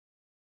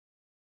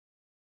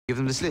Give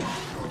them the slip.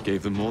 We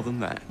gave them more than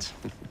that.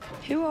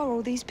 Who are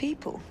all these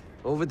people?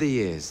 Over the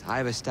years, I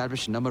have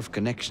established a number of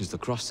connections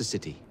across the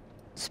city.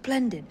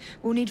 Splendid.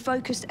 We'll need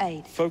focused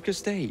aid.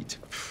 Focused aid.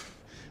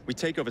 We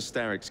take over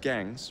Starrick's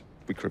gangs,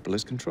 we cripple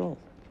his control.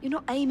 You're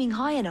not aiming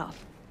high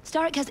enough.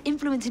 Starrick has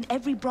influence in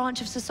every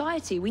branch of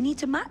society. We need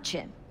to match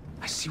him.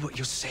 I see what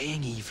you're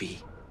saying, Evie.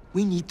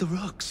 We need the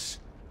Rooks.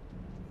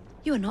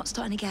 You are not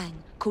starting a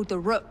gang called the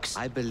Rooks.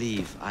 I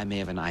believe I may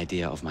have an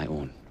idea of my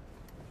own.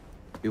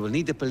 We will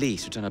need the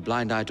police to turn a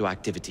blind eye to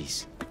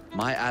activities.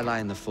 My ally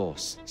in the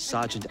force,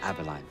 Sergeant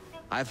Aberline.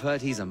 I've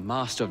heard he's a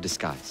master of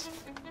disguise.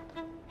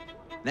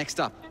 Next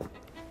up,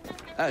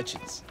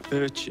 urchins.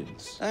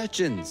 Urchins?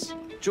 Urchins.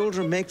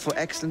 Children make for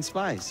excellent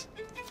spies.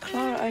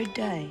 Clara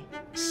O'Day.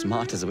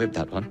 Smart as a whip,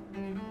 that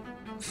one.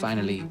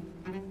 Finally,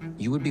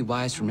 you would be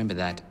wise to remember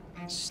that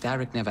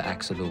Starrick never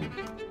acts alone.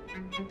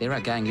 There are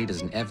gang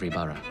leaders in every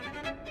borough.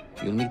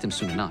 You'll meet them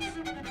soon enough,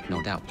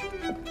 no doubt.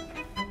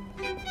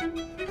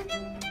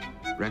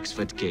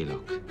 Rexford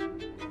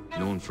Kaylock,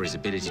 known for his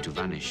ability to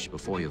vanish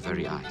before your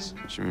very eyes.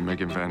 Should we make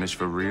him vanish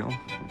for real?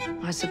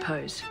 I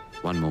suppose.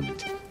 One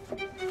moment.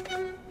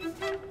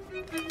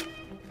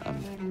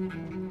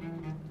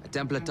 A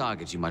Templar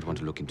target you might want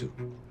to look into.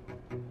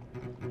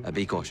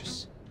 Be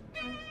cautious.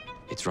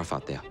 It's rough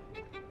out there.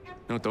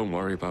 No, don't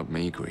worry about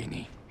me,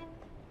 Greenie.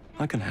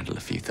 I can handle a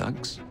few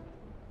thugs.